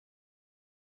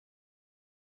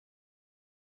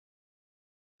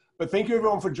But thank you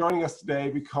everyone for joining us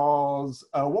today, because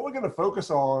what we're going to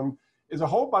focus on is a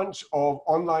whole bunch of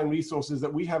online resources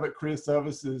that we have at Career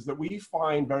Services that we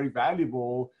find very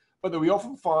valuable, but that we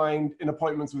often find in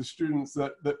appointments with students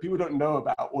that people don't know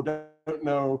about, or don't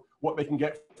know what they can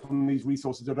get from these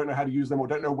resources, or don't know how to use them, or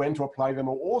don't know when to apply them,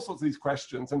 or all sorts of these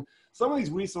questions. And some of these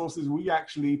resources we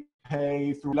actually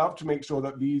pay through. Love to make sure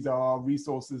that these are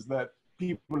resources that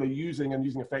people are using and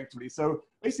using effectively. So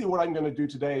basically what I'm going to do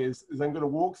today is I'm going to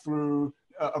walk through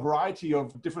a variety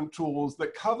of different tools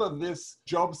that cover this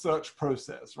job search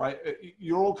process, right?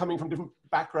 You're all coming from different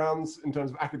backgrounds in terms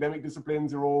of academic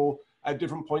disciplines. You're all at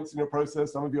different points in your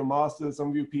process. Some of you are masters, some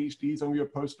of you are PhDs, some of you are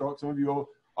postdocs, some of you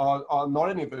are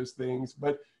not any of those things,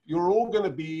 but you're all going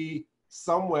to be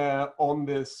somewhere on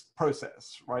this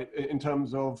process, right? In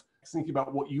terms of thinking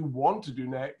about what you want to do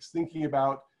next, thinking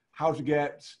about how to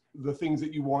get the things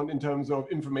that you want in terms of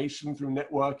information through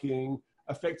networking,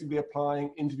 effectively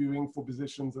applying, interviewing for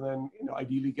positions, and then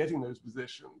ideally getting those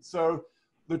positions. So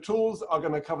the tools are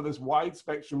going to cover this wide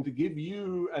spectrum to give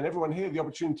you and everyone here the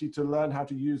opportunity to learn how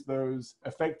to use those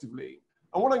effectively.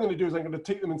 And what I'm going to do is I'm going to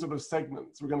take them in sort of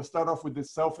segments. We're going to start off with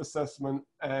this self-assessment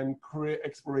and career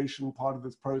exploration part of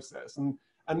this process.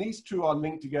 And these two are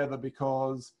linked together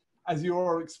because as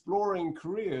you're exploring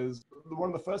careers, one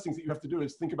of the first things that you have to do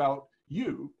is think about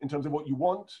you in terms of what you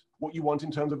want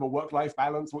in terms of a work-life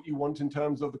balance, what you want in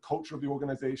terms of the culture of the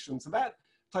organization. So that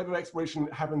type of exploration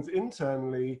happens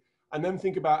internally, and then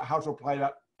think about how to apply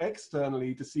that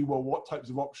externally to see, well, what types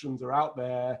of options are out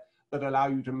there that allow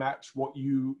you to match what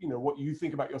you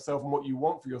think about yourself and what you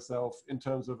want for yourself in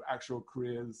terms of actual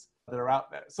careers that are out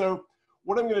there. So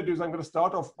what I'm going to do is I'm going to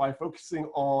start off by focusing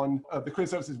on the Career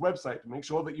Services website to make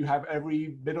sure that you have every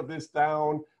bit of this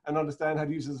down and understand how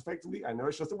to use this effectively. I know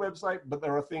it's just a website, but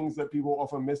there are things that people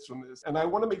often miss from this. And I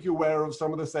want to make you aware of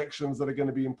some of the sections that are going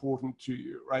to be important to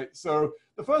you, right? So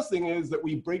the first thing is that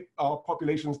we break our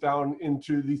populations down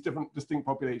into these different distinct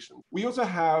populations. We also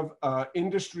have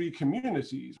industry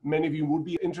communities. Many of you would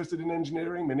be interested in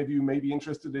engineering. Many of you may be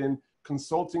interested in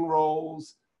consulting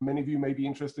roles. Many of you may be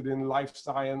interested in life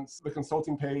science. The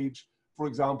consulting page, for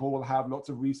example, will have lots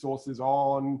of resources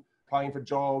on applying for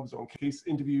jobs, on case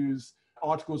interviews,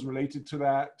 articles related to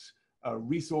that,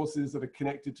 resources that are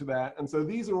connected to that. And so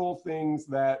these are all things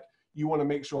that you want to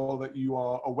make sure that you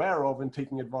are aware of and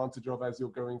taking advantage of as you're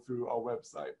going through our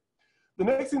website. The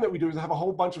next thing that we do is have a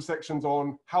whole bunch of sections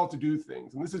on how to do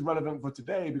things. And this is relevant for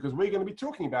today because we're going to be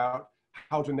talking about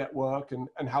how to network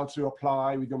and how to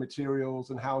apply with your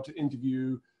materials and how to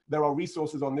interview. There are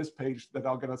resources on this page that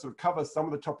are going to sort of cover some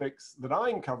of the topics that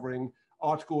I'm covering,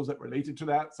 articles that related to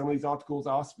that. Some of these articles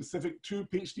are specific to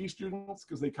PhD students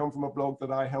because they come from a blog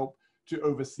that I help to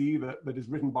oversee that is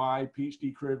written by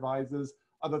PhD career advisors.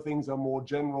 Other things are more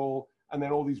general, and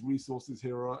then all these resources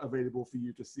here are available for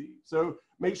you to see. So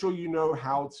make sure you know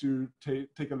how to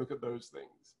take a look at those things.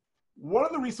 One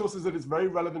of the resources that is very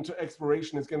relevant to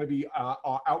exploration is going to be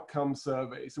our outcome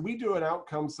survey. So we do an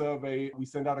outcome survey. We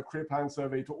send out a career plan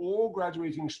survey to all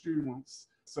graduating students.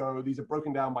 So these are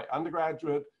broken down by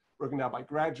undergraduate, broken down by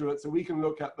graduate. So we can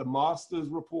look at the master's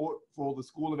report for the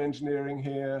School of Engineering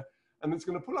here. And it's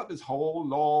going to pull up this whole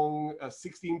long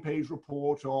 16-page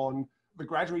report on the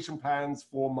graduation plans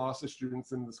for master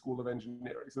students in the School of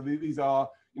Engineering. So these are,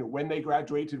 when they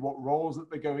graduated, what roles that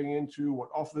they're going into, what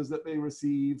offers that they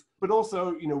receive, but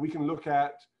also, we can look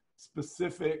at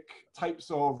specific types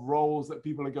of roles that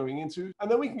people are going into. And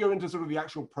then we can go into sort of the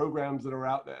actual programs that are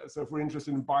out there. So if we're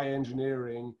interested in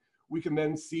bioengineering, we can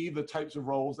then see the types of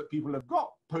roles that people have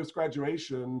got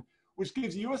post-graduation, which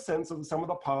gives you a sense of some of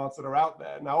the paths that are out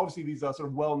there. Now, obviously, these are sort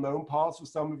of well-known paths for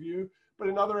some of you, but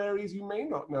in other areas, you may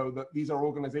not know that these are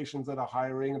organizations that are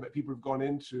hiring and that people have gone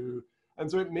into.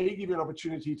 And so it may give you an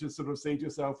opportunity to sort of say to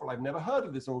yourself, well, I've never heard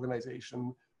of this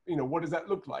organization. What does that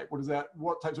look like?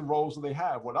 What types of roles do they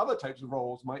have? What other types of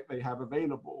roles might they have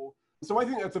available? So I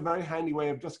think that's a very handy way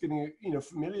of just getting,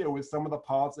 familiar with some of the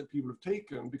paths that people have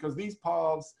taken, because these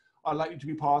paths are likely to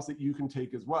be paths that you can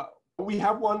take as well. We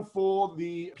have one for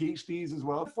the PhDs as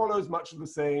well. It follows much of the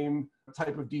same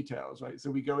type of details, right? So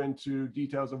we go into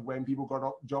details of when people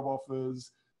got job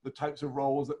offers, the types of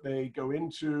roles that they go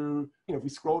into. If we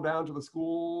scroll down to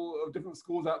the different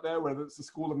schools out there, whether it's the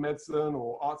School of Medicine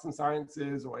or Arts and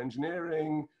Sciences or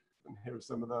Engineering, and here are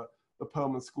some of the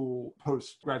permanent school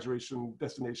post-graduation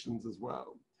destinations as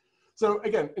well. So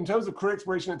again, in terms of career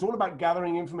exploration, it's all about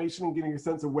gathering information and getting a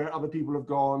sense of where other people have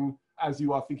gone as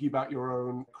you are thinking about your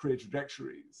own career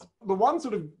trajectories. The one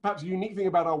sort of perhaps unique thing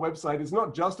about our website is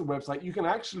not just a website, you can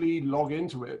actually log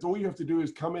into it. All you have to do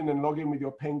is come in and log in with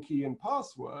your pen key and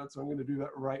password. So I'm going to do that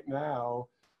right now.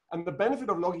 And the benefit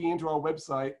of logging into our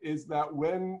website is that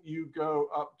when you go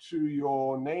up to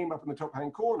your name up in the top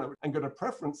hand corner and go to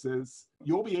preferences,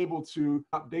 you'll be able to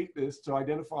update this to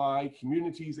identify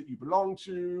communities that you belong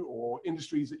to or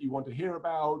industries that you want to hear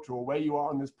about or where you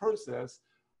are in this process.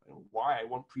 And why I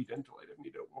want pre-dental, I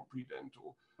definitely don't want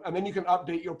pre-dental. And then you can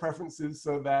update your preferences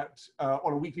so that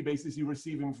on a weekly basis, you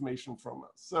receive information from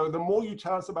us. So the more you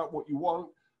tell us about what you want,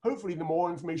 hopefully the more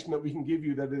information that we can give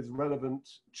you that is relevant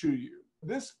to you.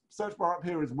 This search bar up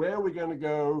here is where we're going to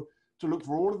go to look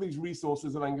for all of these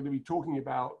resources that I'm going to be talking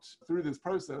about through this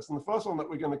process. And the first one that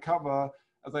we're going to cover,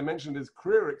 as I mentioned, is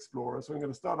Career Explorer. So I'm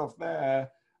going to start off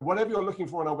there. Whatever you're looking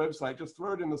for on our website, just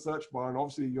throw it in the search bar, and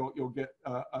obviously you'll get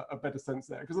a better sense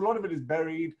there, because a lot of it is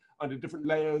buried under different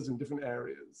layers and different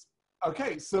areas.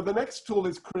 Okay, so the next tool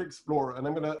is Career Explorer, and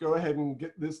I'm going to go ahead and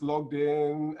get this logged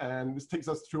in, and this takes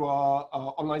us to our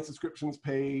online subscriptions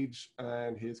page,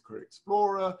 and here's Career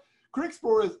Explorer. Career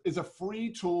Explorer is a free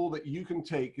tool that you can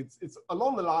take. It's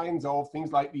along the lines of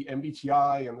things like the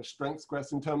MBTI and the Strengths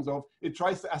Quest, in terms of it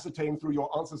tries to ascertain through your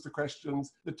answers to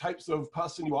questions the types of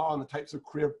person you are and the types of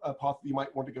career path that you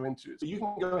might want to go into. So you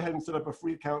can go ahead and set up a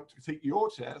free account to take your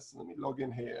test. Let me log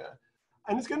in here.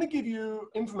 And it's going to give you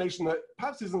information that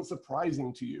perhaps isn't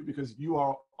surprising to you because you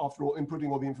are, after all,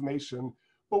 inputting all the information.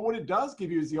 But what it does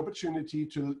give you is the opportunity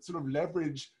to sort of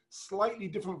leverage slightly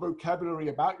different vocabulary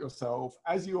about yourself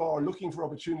as you are looking for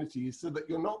opportunities, so that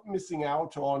you're not missing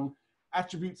out on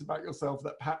attributes about yourself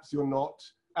that perhaps you're not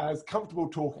as comfortable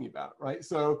talking about, right?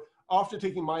 So after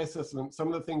taking my assessment, some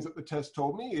of the things that the test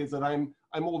told me is that I'm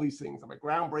all these things. I'm a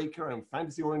groundbreaker, I'm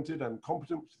fantasy oriented, I'm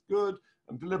competent, which is good,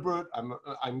 I'm deliberate,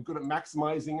 I'm good at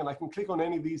maximizing, and I can click on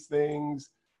any of these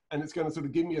things, and it's going to sort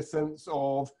of give me a sense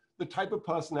of the type of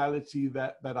personality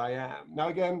that I am. Now,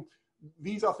 again,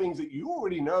 these are things that you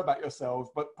already know about yourself,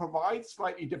 but provide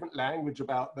slightly different language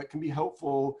about that can be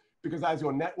helpful, because as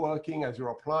you're networking, as you're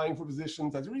applying for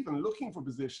positions, as you're even looking for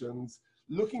positions,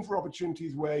 looking for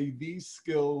opportunities where these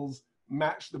skills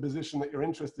match the position that you're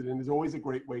interested in is always a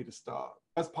great way to start.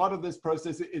 As part of this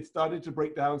process, it started to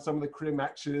break down some of the career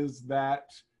matches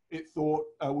that it thought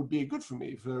would be good for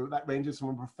me. So that ranges from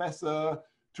a professor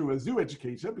to a zoo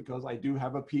educator, because I do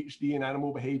have a PhD in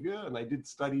animal behavior and I did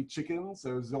study chickens,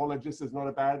 so zoologist is not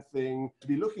a bad thing to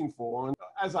be looking for. And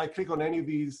as I click on any of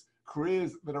these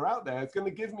careers that are out there, it's going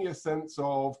to give me a sense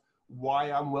of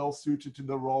why I'm well suited to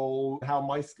the role, how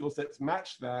my skill sets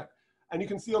match that. And you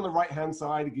can see on the right-hand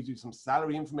side, it gives you some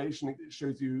salary information. It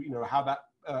shows you, how that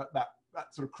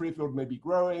sort of career field may be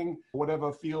growing.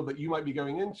 Whatever field that you might be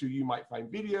going into, you might find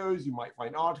videos, you might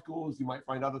find articles, you might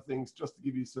find other things, just to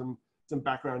give you some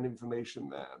background information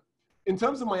there. In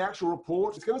terms of my actual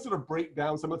report, it's going to sort of break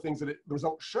down some of the things that the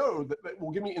results show that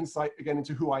will give me insight again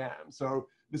into who I am. So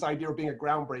this idea of being a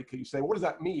groundbreaker, you say, what does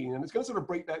that mean? And it's going to sort of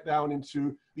break that down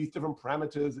into these different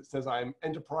parameters. It says I'm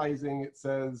enterprising. It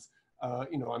says,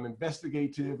 I'm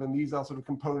investigative. And these are sort of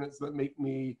components that make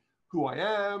me who I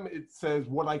am. It says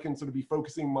what I can sort of be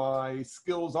focusing my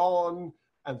skills on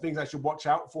and things I should watch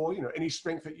out for. Any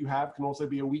strength that you have can also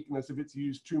be a weakness if it's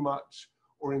used too much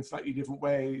or in slightly different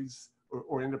ways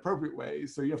or inappropriate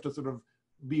ways. So you have to sort of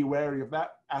be wary of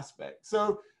that aspect.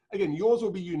 So again, yours will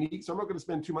be unique, so I'm not going to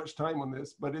spend too much time on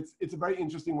this, but it's a very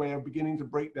interesting way of beginning to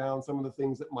break down some of the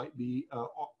things that might be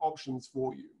options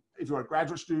for you. If you're a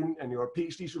graduate student and you're a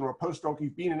PhD student or a postdoc,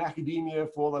 you've been in academia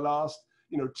for the last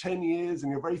 10 years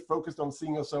and you're very focused on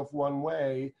seeing yourself one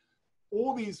way,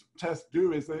 all these tests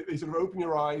do is they sort of open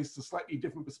your eyes to slightly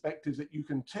different perspectives that you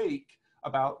can take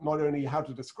about not only how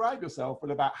to describe yourself, but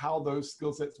about how those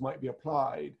skill sets might be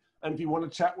applied. And if you want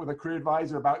to chat with a career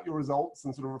advisor about your results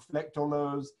and sort of reflect on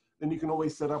those, then you can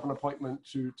always set up an appointment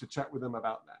to chat with them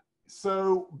about that.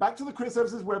 So back to the Career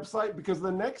Services website, because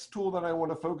the next tool that I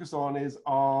want to focus on is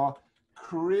our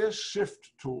Career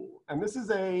Shift tool. And this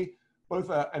is both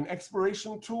an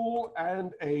exploration tool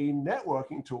and a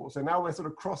networking tool. So now we're sort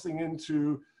of crossing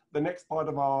into the next part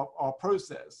of our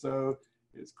process. So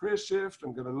here's Career Shift.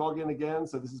 I'm going to log in again.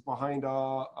 So this is behind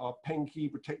our pen key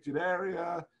protected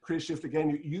area. Career Shift,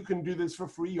 again, you can do this for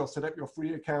free. You'll set up your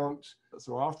free account.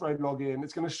 So after I log in,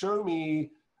 it's going to show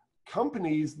me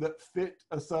companies that fit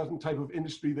a certain type of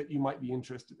industry that you might be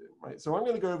interested in, right? So I'm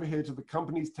going to go over here to the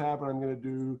Companies tab, and I'm going to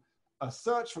do a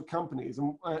search for companies.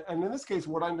 And in this case,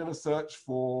 what I'm going to search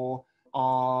for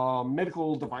are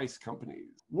medical device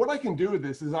companies. What I can do with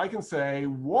this is I can say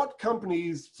what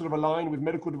companies sort of align with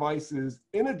medical devices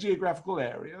in a geographical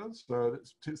area. So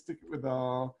let's stick it with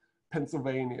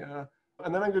Pennsylvania.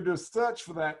 And then I'm going to do a search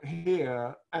for that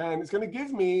here. And it's going to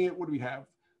give me, what do we have?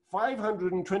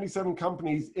 527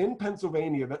 companies in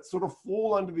Pennsylvania that sort of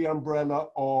fall under the umbrella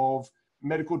of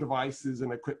medical devices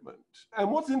and equipment. And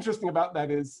what's interesting about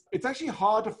that is it's actually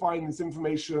hard to find this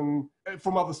information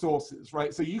from other sources,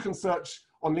 right? So you can search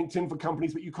on LinkedIn for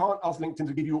companies, but you can't ask LinkedIn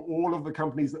to give you all of the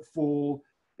companies that fall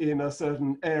in a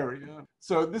certain area.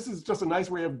 So this is just a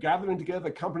nice way of gathering together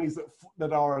companies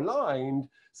that are aligned,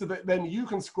 so that then you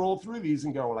can scroll through these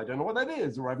and go, well, I don't know what that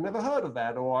is, or I've never heard of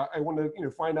that, or I want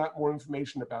to find out more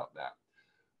information about that.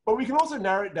 But we can also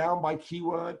narrow it down by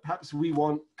keyword. Perhaps we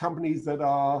want companies that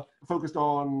are focused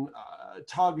on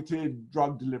targeted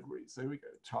drug delivery. So here we go,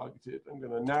 targeted. I'm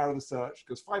going to narrow the search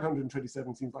because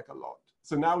 527 seems like a lot.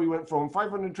 So now we went from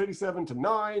 527 to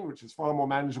 9, which is far more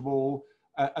manageable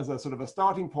as a sort of a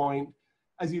starting point.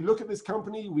 As you look at this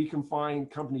company, we can find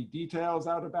company details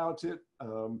out about it.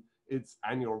 Its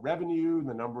annual revenue,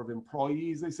 the number of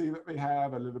employees they say that they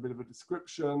have, a little bit of a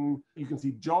description. You can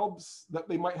see jobs that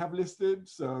they might have listed.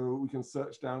 So we can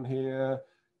search down here,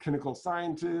 clinical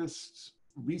scientist,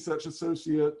 research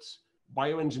associate,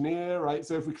 bioengineer, right?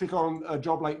 So if we click on a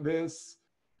job like this,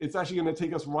 it's actually going to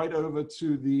take us right over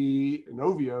to the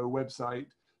Inovio website.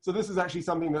 So this is actually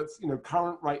something that's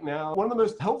current right now. One of the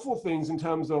most helpful things in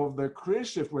terms of the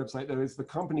CareerShift website, though, is the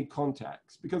company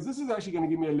contacts, because this is actually going to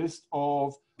give me a list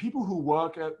of people who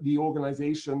work at the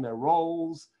organization, their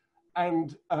roles,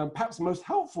 and perhaps most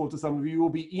helpful to some of you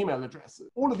will be email addresses.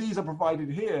 All of these are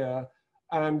provided here,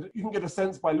 and you can get a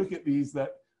sense by looking at these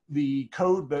that the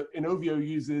code that Inovio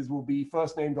uses will be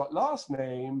first name dot last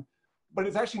name, but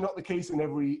it's actually not the case in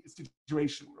every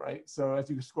situation, right? So as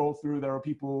you scroll through, there are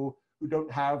people who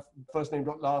don't have first name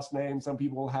dot last name. Some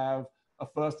people have a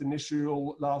first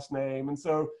initial last name. And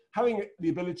so having the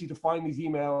ability to find these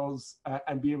emails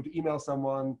and be able to email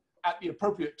someone at the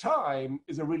appropriate time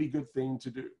is a really good thing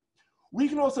to do. We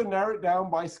can also narrow it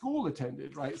down by school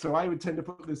attended, right? So I would tend to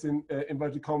put this in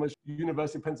inverted commas,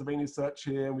 University of Pennsylvania search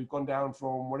here. And we've gone down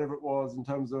from whatever it was in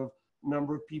terms of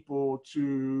number of people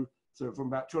to, so from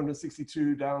about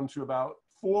 262 down to about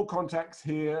 4 contacts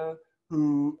here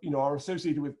who are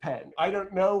associated with Penn. I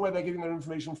don't know where they're getting their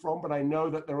information from, but I know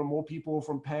that there are more people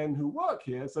from Penn who work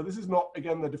here. So this is not,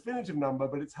 again, the definitive number,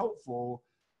 but it's helpful.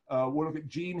 We'll look at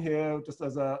Jean here just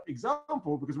as an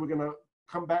example, because we're going to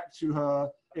come back to her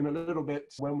in a little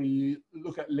bit when we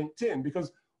look at LinkedIn.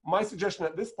 Because my suggestion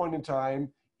at this point in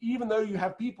time, even though you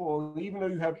have people, even though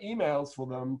you have emails for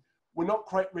them, we're not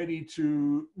quite ready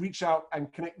to reach out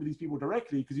and connect with these people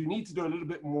directly, because you need to do a little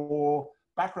bit more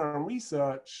background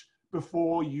research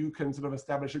before you can sort of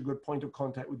establish a good point of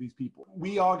contact with these people.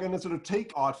 We are going to sort of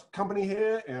take our company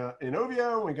here,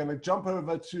 Inovio, we're going to jump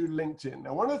over to LinkedIn.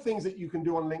 Now, one of the things that you can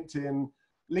do on LinkedIn,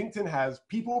 LinkedIn has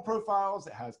people profiles,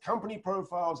 it has company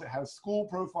profiles, it has school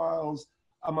profiles,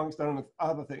 amongst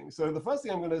other things. So the first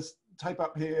thing I'm going to type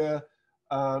up here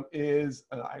is,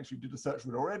 I actually did a search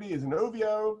for it already, is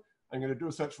Inovio. I'm going to do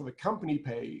a search for the company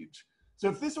page. So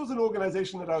if this was an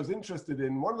organization that I was interested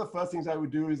in, one of the first things I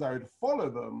would do is I would follow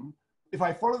them. If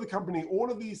I follow the company,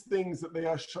 all of these things that they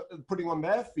are putting on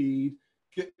their feed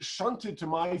get shunted to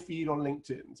my feed on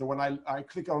LinkedIn. So when I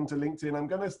click onto LinkedIn, I'm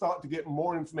going to start to get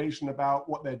more information about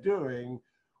what they're doing,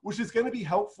 which is going to be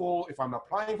helpful if I'm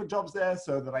applying for jobs there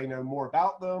so that I know more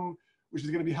about them, which is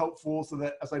going to be helpful so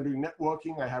that as I'm doing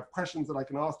networking, I have questions that I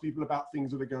can ask people about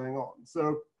things that are going on.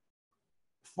 So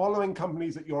following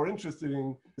companies that you're interested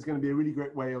in is going to be a really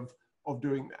great way of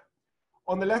doing that.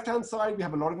 On the left-hand side, we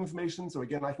have a lot of information. So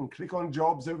again, I can click on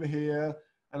jobs over here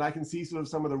and I can see sort of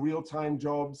some of the real-time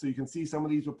jobs. So you can see some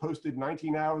of these were posted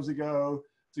 19 hours ago.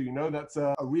 So you know that's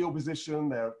a real position.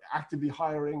 They're actively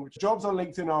hiring, which jobs on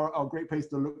LinkedIn are a great place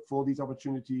to look for these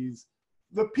opportunities.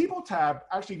 The People tab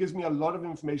actually gives me a lot of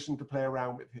information to play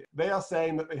around with here. They are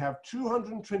saying that they have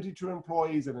 222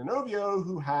 employees in Inovio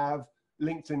who have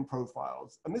LinkedIn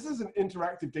profiles. And this is an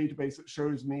interactive database that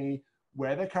shows me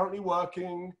where they're currently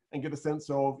working and get a sense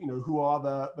of, who are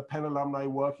the Penn alumni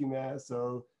working there.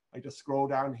 So I just scroll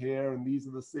down here and these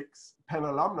are the 6 Penn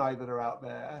alumni that are out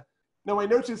there. Now I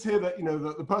notice here that,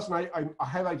 the person I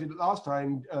highlighted last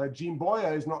time, Jean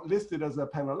Boyer, is not listed as a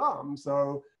Penn alum.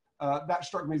 So that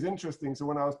struck me as interesting. So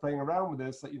when I was playing around with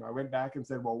this, I went back and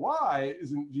said, well, why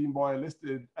isn't Jean Boyer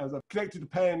listed as a connected to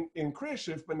Penn in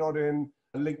CareerShift, but not in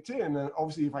LinkedIn? And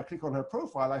obviously, if I click on her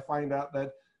profile, I find out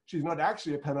that she's not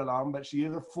actually a Penn alum, but she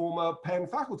is a former Penn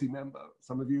faculty member.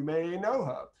 Some of you may know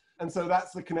her. And so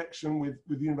that's the connection with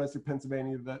the University of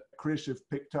Pennsylvania that CareerShift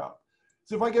picked up.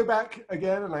 So if I go back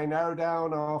again and I narrow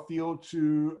down our field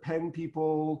to Penn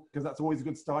people, because that's always a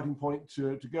good starting point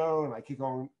to go, and I click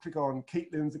on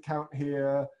Caitlin's account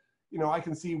here, I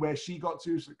can see where she got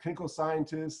to. She's a clinical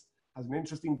scientist, has an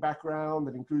interesting background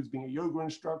that includes being a yoga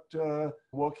instructor,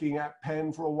 working at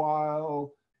Penn for a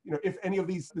while. If any of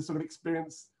this sort of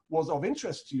experience was of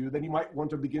interest to you, then you might want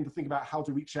to begin to think about how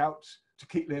to reach out to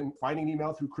Caitlin, finding an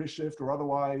email through ChrisShift or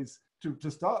otherwise to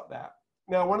start that.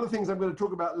 Now, one of the things I'm going to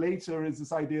talk about later is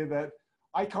this idea that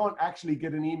I can't actually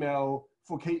get an email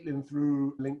for Caitlin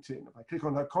through LinkedIn. If I click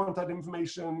on her contact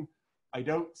information, I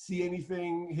don't see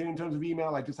anything here in terms of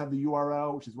email. I just have the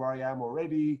URL, which is where I am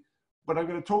already. But I'm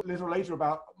going to talk a little later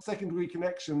about secondary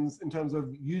connections in terms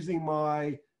of using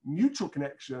my mutual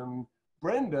connection,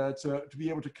 Brenda, to be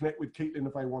able to connect with Caitlin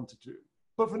if I wanted to.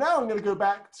 But for now, I'm going to go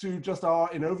back to just our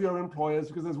Inovio employers,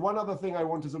 because there's one other thing I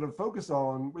want to sort of focus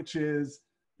on, which is,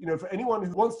 for anyone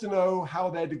who wants to know how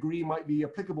their degree might be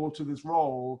applicable to this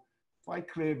role, if I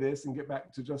clear this and get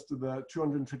back to just to the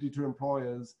 222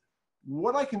 employers,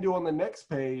 what I can do on the next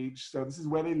page, so this is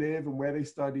where they live and where they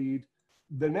studied,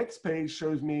 the next page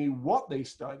shows me what they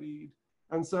studied.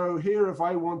 And so here, if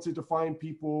I wanted to find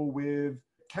people with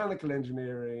mechanical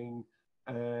engineering,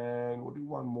 and we'll do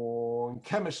one more,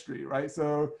 chemistry, right?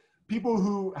 So people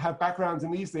who have backgrounds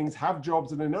in these things have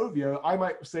jobs in Inovio. I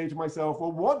might say to myself,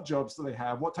 well, what jobs do they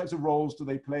have? What types of roles do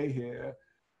they play here?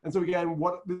 And so again,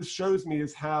 what this shows me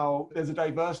is how there's a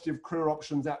diversity of career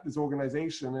options at this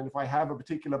organization. And if I have a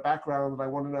particular background and I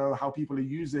want to know how people are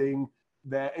using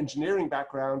their engineering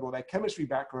background or their chemistry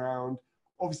background,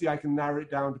 obviously I can narrow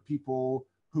it down to people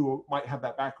who might have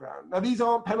that background. Now, these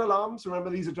aren't Penn alums. Remember,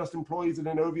 these are just employees at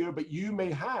Inovio, but you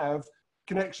may have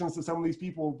connections to some of these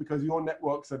people because your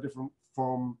networks are different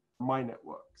from my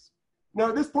networks. Now,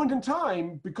 at this point in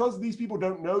time, because these people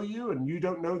don't know you and you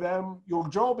don't know them, your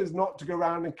job is not to go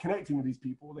around and connecting with these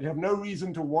people. They have no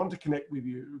reason to want to connect with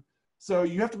you. So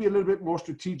you have to be a little bit more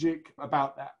strategic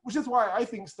about that, which is why I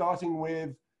think starting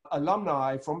with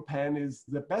alumni from Penn is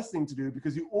the best thing to do,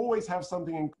 because you always have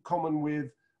something in common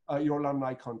with your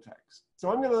alumni contacts. So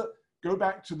I'm going to go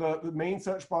back to the main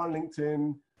search bar on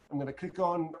LinkedIn. I'm going to click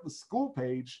on the school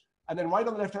page. And then right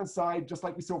on the left-hand side, just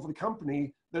like we saw for the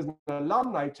company, there's an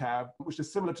alumni tab, which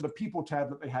is similar to the people tab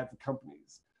that they had for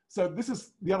companies. So this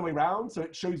is the other way around. So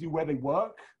it shows you where they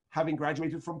work, having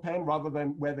graduated from Penn, rather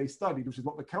than where they studied, which is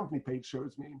what the company page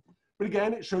shows me. But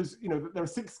again, it shows, that there are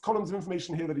 6 columns of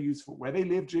information here that are useful: where they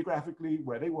live geographically,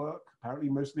 where they work, apparently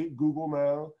mostly at Google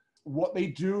now, what they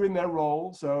do in their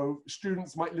role. So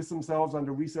students might list themselves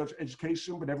under research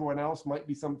education, but everyone else might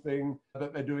be something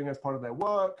that they're doing as part of their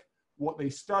work, what they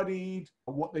studied,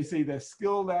 what they say they're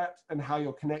skilled at, and how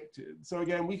you're connected. So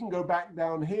again, we can go back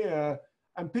down here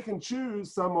and pick and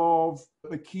choose some of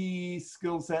the key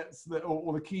skill sets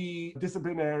or the key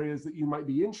discipline areas that you might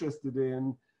be interested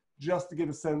in, just to get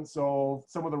a sense of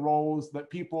some of the roles that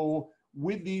people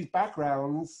with these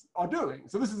backgrounds are doing.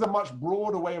 So this is a much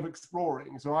broader way of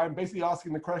exploring. So I'm basically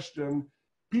asking the question,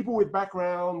 people with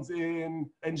backgrounds in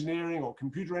engineering or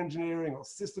computer engineering or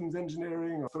systems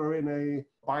engineering, or throw in a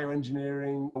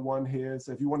bioengineering one here.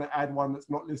 So if you want to add one that's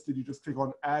not listed, you just click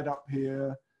on add up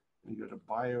here. And you go to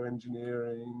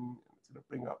bioengineering, it's going to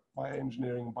bring up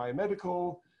bioengineering,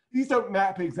 biomedical. These don't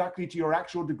map exactly to your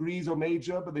actual degrees or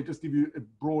major, but they just give you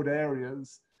broad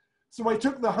areas. So I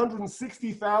took the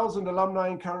 160,000 alumni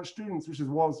and current students, which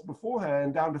was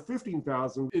beforehand, down to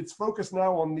 15,000. It's focused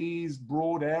now on these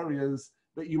broad areas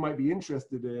that you might be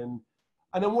interested in.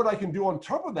 And then what I can do on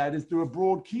top of that is do a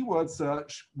broad keyword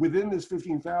search within this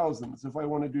 15,000. So if I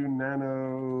want to do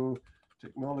nanotechnology,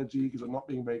 because I'm not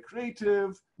being very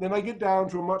creative, then I get down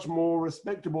to a much more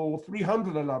respectable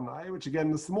 300 alumni, which again,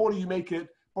 the smaller you make it,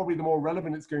 probably the more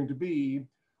relevant it's going to be.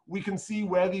 We can see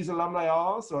where these alumni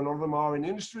are. So a lot of them are in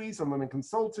industry, some of them in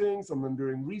consulting, some of them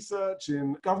doing research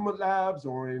in government labs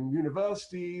or in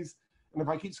universities. And if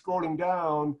I keep scrolling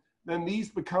down, then these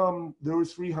become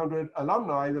those 300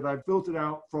 alumni that I've filtered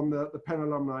out from the Penn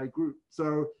alumni group.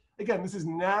 So again, this is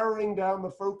narrowing down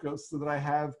the focus so that I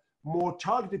have more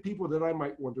targeted people that I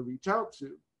might want to reach out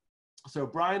to. So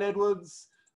Brian Edwards,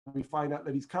 we find out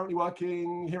that he's currently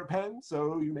working here at Penn.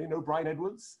 So you may know Brian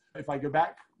Edwards. If I go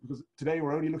back, because today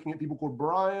we're only looking at people called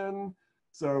Brian.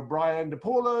 So Brian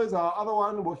DePaulo is our other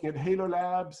one working at Halo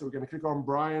Labs. So we're going to click on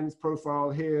Brian's profile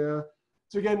here.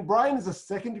 So again, Brian is a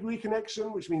second degree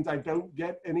connection, which means I don't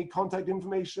get any contact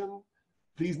information.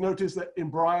 Please notice that in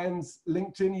Brian's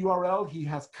LinkedIn URL, he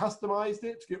has customized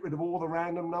it to get rid of all the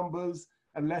random numbers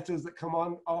and letters that come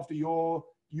on after your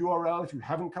URL if you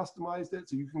haven't customized it.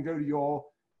 So you can go to your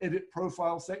edit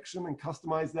profile section and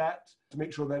customize that to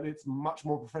make sure that it's much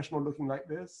more professional looking like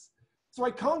this. So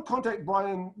I can't contact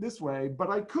Brian this way, but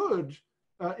I could,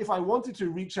 if I wanted to,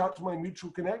 reach out to my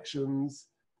mutual connections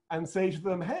and say to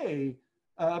them, hey,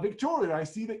 Victoria, I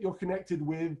see that you're connected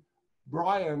with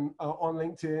Brian on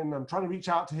LinkedIn. I'm trying to reach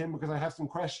out to him because I have some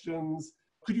questions.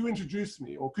 could you introduce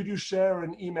me, or could you share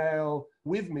an email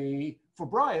with me for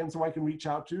Brian so I can reach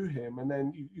out to him? And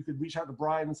then you could reach out to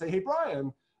Brian and say, hey,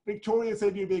 Brian, Victoria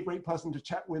said you'd be a great person to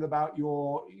chat with about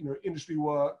your industry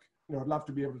work. I'd love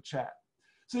to be able to chat.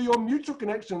 So your mutual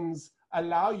connections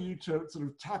allow you to sort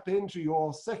of tap into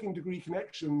your second degree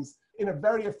connections in a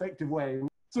very effective way.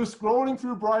 So scrolling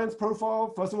through Brian's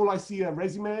profile, first of all, I see a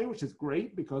resume, which is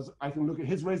great because I can look at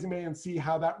his resume and see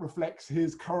how that reflects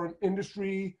his current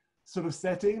industry sort of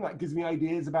setting. That gives me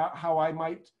ideas about how I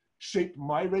might shape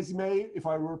my resume if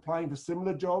I were applying for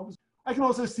similar jobs. I can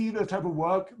also see the type of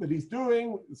work that he's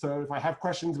doing. So if I have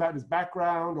questions about his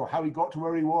background or how he got to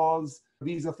where he was,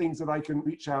 these are things that I can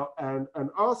reach out and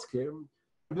ask him.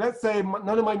 But let's say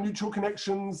none of my mutual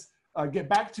connections get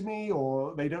back to me,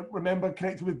 or they don't remember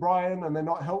connecting with Brian and they're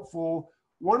not helpful.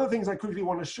 One of the things I quickly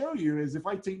want to show you is if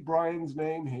I take Brian's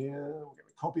name here, I'm going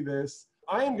to copy this.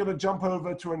 I am going to jump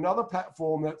over to another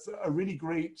platform that's a really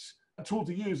great tool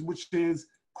to use, which is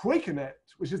QuakerNet,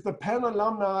 which is the Penn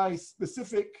alumni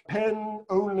specific Penn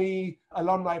only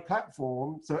alumni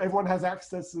platform. So everyone has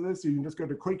access to this. So you can just go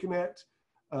to QuakerNet.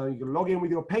 You can log in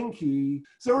with your Penn key.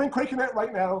 So we're in QuakerNet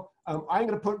right now. I'm going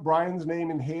to put Brian's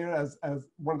name in here as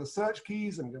one of the search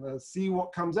keys. I'm going to see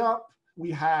what comes up.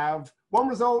 We have one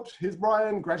result. Here's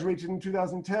Brian, graduated in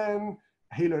 2010,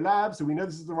 Halo Labs. So we know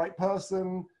this is the right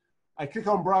person. I click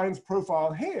on Brian's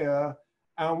profile here.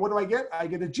 And what do I get? I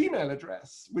get a Gmail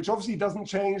address, which obviously doesn't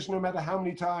change no matter how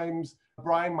many times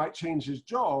Brian might change his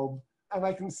job. And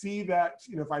I can see that,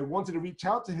 if I wanted to reach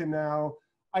out to him now,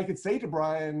 I could say to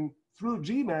Brian through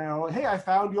Gmail, hey, I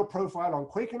found your profile on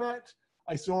QuakerNet.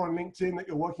 I saw on LinkedIn that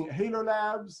you're working at Halo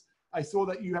Labs. I saw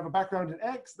that you have a background in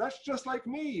X. That's just like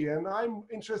me. And I'm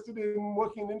interested in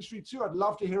working in the industry too. I'd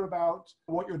love to hear about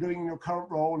what you're doing in your current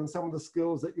role and some of the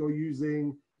skills that you're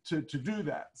using to do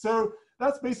that. So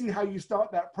that's basically how you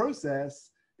start that process,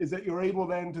 is that you're able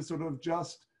then to sort of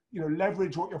just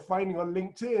leverage what you're finding on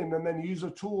LinkedIn and then use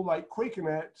a tool like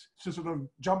QuakerNet to sort of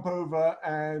jump over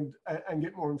and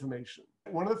get more information.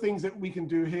 One of the things that we can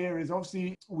do here is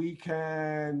obviously we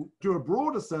can do a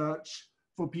broader search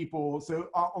for people. So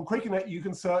on QuakerNet, you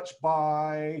can search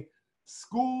by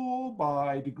school,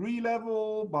 by degree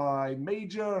level, by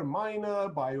major and minor,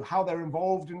 by how they're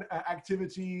involved in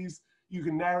activities. You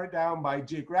can narrow it down by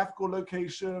geographical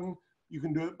location. You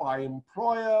can do it by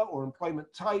employer or employment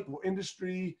type or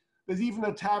industry. There's even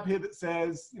a tab here that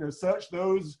says, search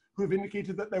those who have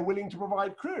indicated that they're willing to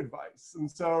provide career advice. And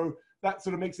so that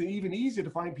sort of makes it even easier to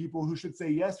find people who should say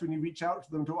yes when you reach out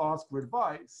to them to ask for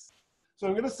advice. So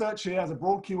I'm going to search here as a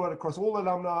broad keyword across all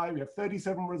alumni. We have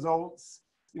 37 results,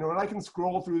 and I can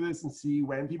scroll through this and see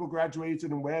when people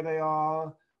graduated and where they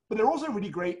are. But they're also really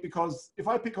great because if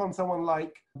I pick on someone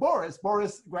like Boris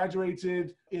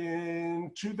graduated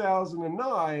in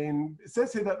 2009. It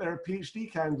says here that they're a PhD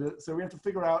candidate. So we have to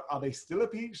figure out, are they still a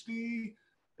PhD?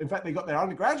 In fact, they got their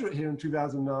undergraduate here in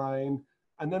 2009.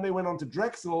 And then they went on to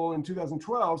Drexel in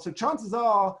 2012. So chances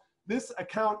are this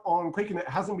account on QuakerNet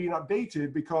hasn't been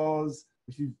updated, because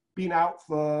if you've been out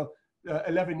for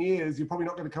 11 years, you're probably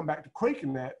not going to come back to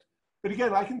QuakerNet. But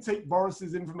again, I can take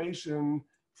Boris's information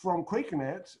from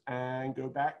QuakerNet and go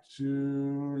back to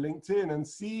LinkedIn and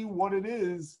see what it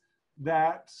is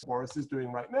that Boris is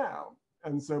doing right now.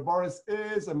 And so Boris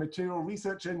is a material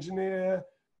research engineer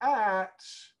at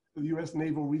the US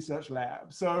Naval Research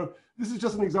Lab. So this is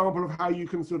just an example of how you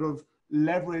can sort of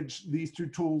leverage these two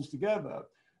tools together.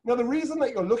 Now, the reason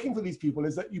that you're looking for these people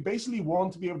is that you basically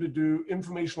want to be able to do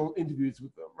informational interviews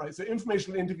with them, right? So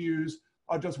informational interviews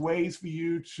are just ways for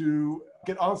you to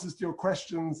get answers to your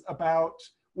questions about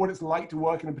what it's like to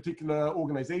work in a particular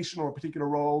organization or a particular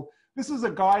role. This is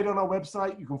a guide on our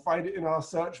website. You can find it in our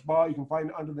search bar. You can find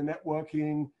it under the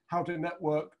networking, how to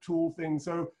network tool thing.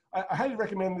 So I highly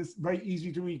recommend this very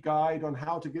easy to read guide on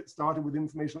how to get started with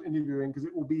informational interviewing, because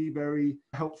it will be very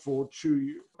helpful to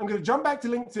you. I'm going to jump back to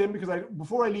LinkedIn because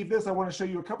before I leave this, I want to show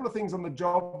you a couple of things on the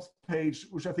jobs page,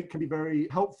 which I think can be very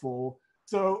helpful.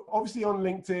 So obviously on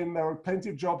LinkedIn, there are plenty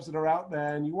of jobs that are out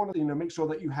there, and you want to make sure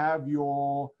that you have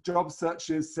your job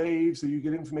searches saved so you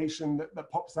get information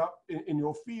that pops up in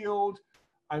your field.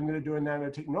 I'm going to do a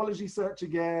nanotechnology search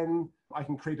again. I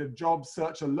can create a job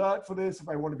search alert for this if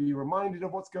I want to be reminded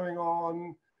of what's going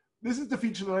on. This is the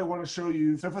feature that I want to show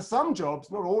you. So for some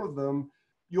jobs, not all of them,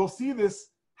 you'll see this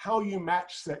how you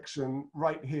match section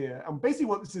right here. And basically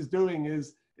what this is doing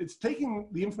is it's taking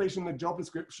the information in the job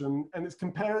description and it's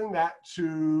comparing that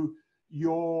to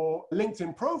your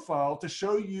LinkedIn profile to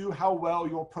show you how well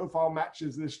your profile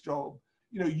matches this job.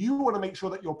 You want to make sure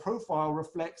that your profile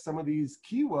reflects some of these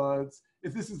keywords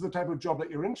if this is the type of job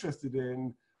that you're interested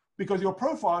in, because your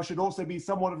profile should also be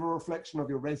somewhat of a reflection of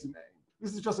your resume.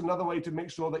 This is just another way to make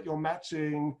sure that you're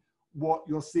matching what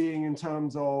you're seeing in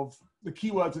terms of the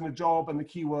keywords in a job and the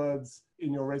keywords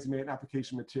in your resume and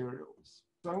application materials.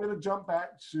 So I'm going to jump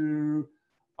back to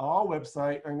our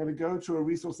website. I'm going to go to a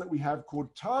resource that we have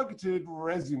called Targeted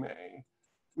Resume,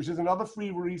 which is another free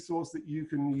resource that you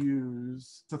can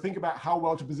use to think about how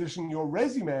well to position your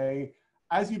resume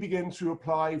as you begin to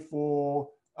apply for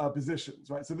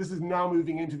positions, right? So this is now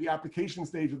moving into the application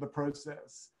stage of the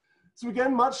process. So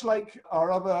again, much like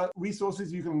our other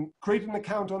resources, you can create an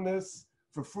account on this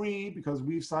for free because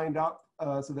we've signed up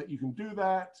so that you can do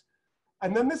that.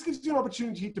 And then this gives you an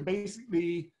opportunity to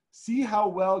basically see how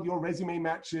well your resume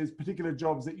matches particular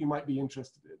jobs that you might be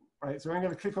interested in, right? So I'm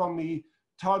going to click on the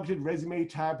Targeted Resume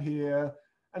tab here,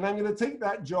 and I'm going to take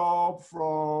that job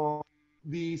from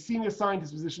the senior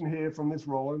scientist position here from this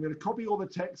role. I'm going to copy all the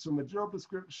text from the job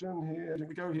description here. I'm going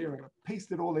to go here, I'm going to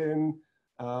paste it all in.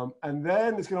 And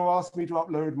then it's going to ask me to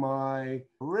upload my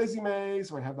resume.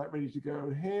 So I have that ready to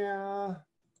go here.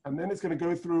 And then it's going to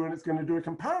go through and it's going to do a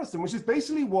comparison, which is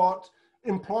basically what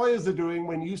employers are doing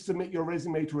when you submit your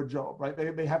resume to a job, right?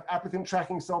 They have applicant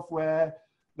tracking software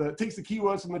that takes the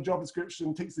keywords from the job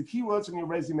description, takes the keywords from your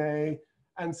resume,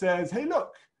 and says, hey,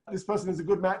 look, this person is a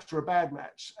good match or a bad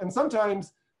match. And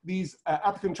sometimes these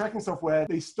applicant tracking software,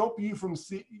 they stop you from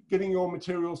getting your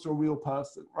materials to a real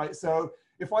person, right? So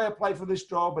if I apply for this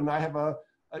job and I have a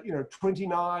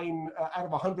 29 out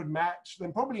of 100 match,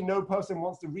 then probably no person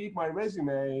wants to read my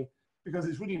resume because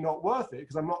it's really not worth it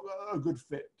because I'm not a good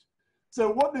fit. So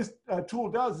what this tool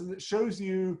does is it shows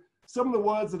you some of the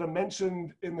words that are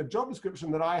mentioned in the job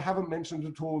description that I haven't mentioned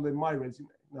at all in my resume.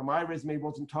 Now, my resume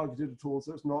wasn't targeted at all,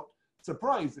 so it's not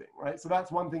surprising, right? So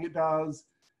that's one thing it does.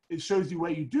 It shows you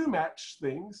where you do match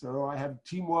things. So I have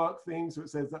teamwork things, so it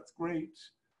says that's great.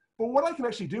 But what I can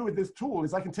actually do with this tool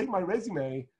is I can take my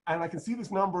resume and I can see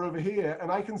this number over here and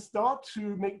I can start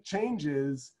to make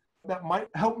changes that might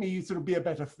help me sort of be a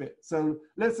better fit. So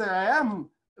let's say I am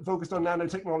focused on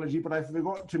nanotechnology, but I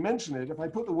forgot to mention it. If I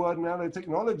put the word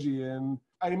nanotechnology in,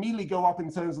 I immediately go up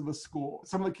in terms of the score.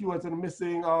 Some of the keywords that are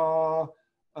missing are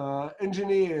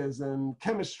engineers and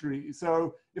chemistry.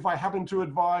 So if I happen to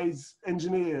advise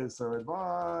engineers, so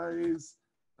advise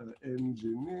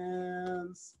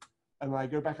engineers, and I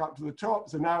go back up to the top.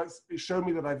 So now it's showed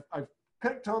me that I've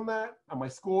clicked on that and my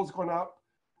score's gone up.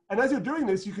 And as you're doing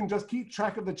this, you can just keep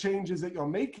track of the changes that you're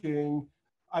making.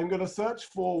 I'm going to search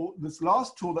for this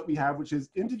last tool that we have, which is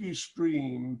Interview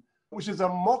Stream, which is a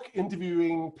mock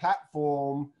interviewing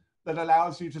platform that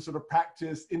allows you to sort of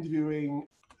practice interviewing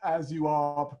as you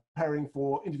are preparing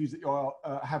for interviews that you're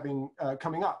having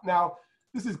coming up. Now,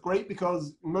 this is great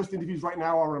because most interviews right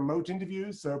now are remote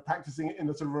interviews. So practicing it in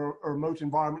a sort of a remote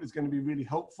environment is going to be really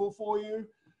helpful for you.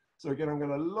 So again, I'm going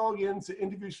to log into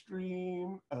Interview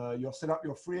Stream. You'll set up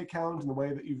your free account in the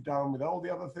way that you've done with all the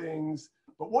other things.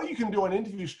 But what you can do on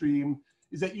Interview Stream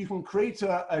is that you can create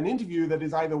an interview that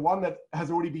is either one that has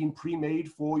already been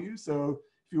pre-made for you. So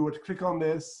if you were to click on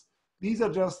this, these are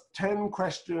just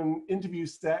 10-question interview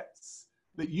sets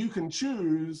that you can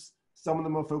choose. Some of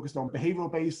them are focused on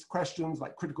behavioral-based questions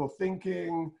like critical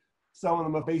thinking. Some of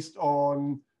them are based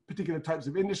on particular types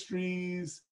of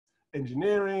industries,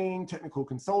 engineering, technical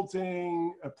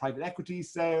consulting, private equity,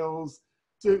 sales.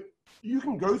 So you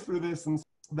can go through this and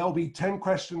there'll be 10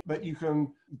 questions that you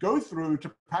can go through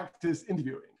to practice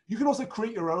interviewing. You can also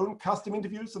create your own custom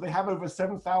interviews. So they have over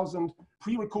 7,000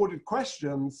 pre-recorded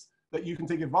questions that you can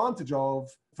take advantage of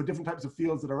for different types of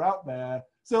fields that are out there.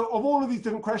 So of all of these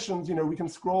different questions, we can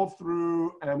scroll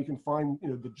through and we can find,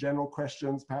 the general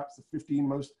questions, perhaps the 15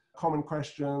 most common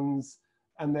questions.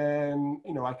 And then,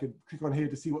 I could click on here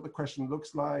to see what the question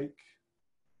looks like.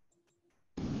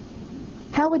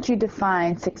 How would you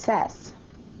define success?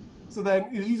 So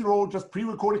then these are all just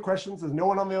pre-recorded questions. There's no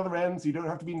one on the other end, so you don't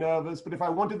have to be nervous. But if I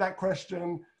wanted that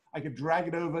question, I could drag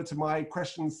it over to my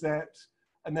question set.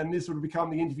 And then this would become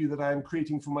the interview that I'm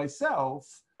creating for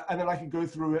myself. And then I could go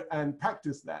through it and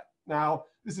practice that. Now,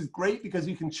 this is great because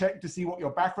you can check to see what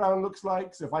your background looks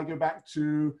like. So if I go back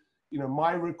to,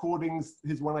 my recordings,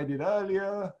 here's one I did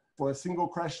earlier for a single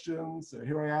question. So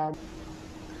here I am.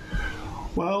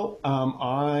 Well,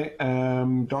 I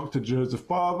am Dr. Joseph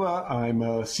Barber. I'm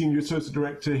a Senior Associate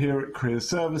Director here at Career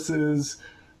Services.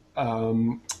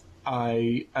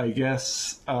 I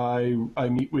guess I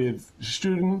meet with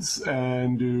students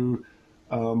and do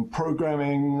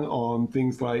programming on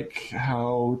things like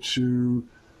how to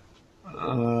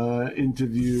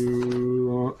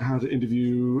interview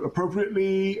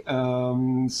appropriately.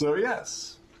 So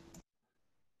yes.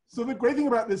 So the great thing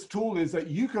about this tool is that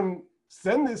you can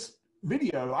send this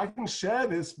video, I can share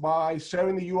this by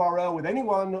sharing the URL with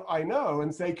anyone I know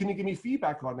and say, can you give me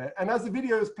feedback on it? And as the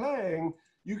video is playing,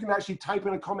 you can actually type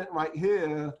in a comment right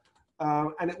here,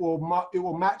 and it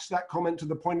will match that comment to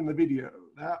the point in the video.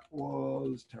 That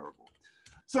was terrible.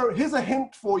 So here's a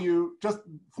hint for you, just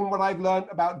from what I've learned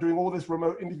about doing all this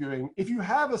remote interviewing. If you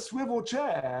have a swivel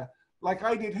chair, like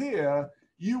I did here,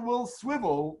 you will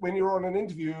swivel when you're on an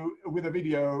interview with a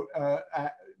video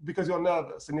because you're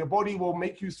nervous, and your body will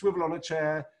make you swivel on a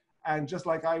chair. And just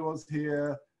like I was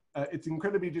here, it's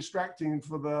incredibly distracting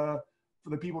for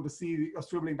the people to see you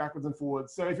swiveling backwards and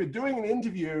forwards. So if you're doing an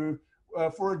interview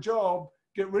for a job,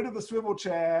 get rid of the swivel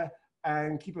chair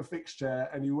and keep a fixed chair,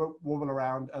 and you won't wobble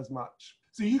around as much.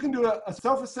 So you can do a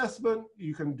self-assessment,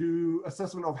 you can do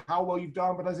assessment of how well you've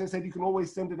done, but as I said, you can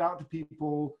always send it out to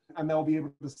people and they'll be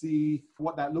able to see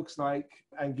what that looks like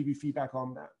and give you feedback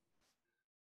on that.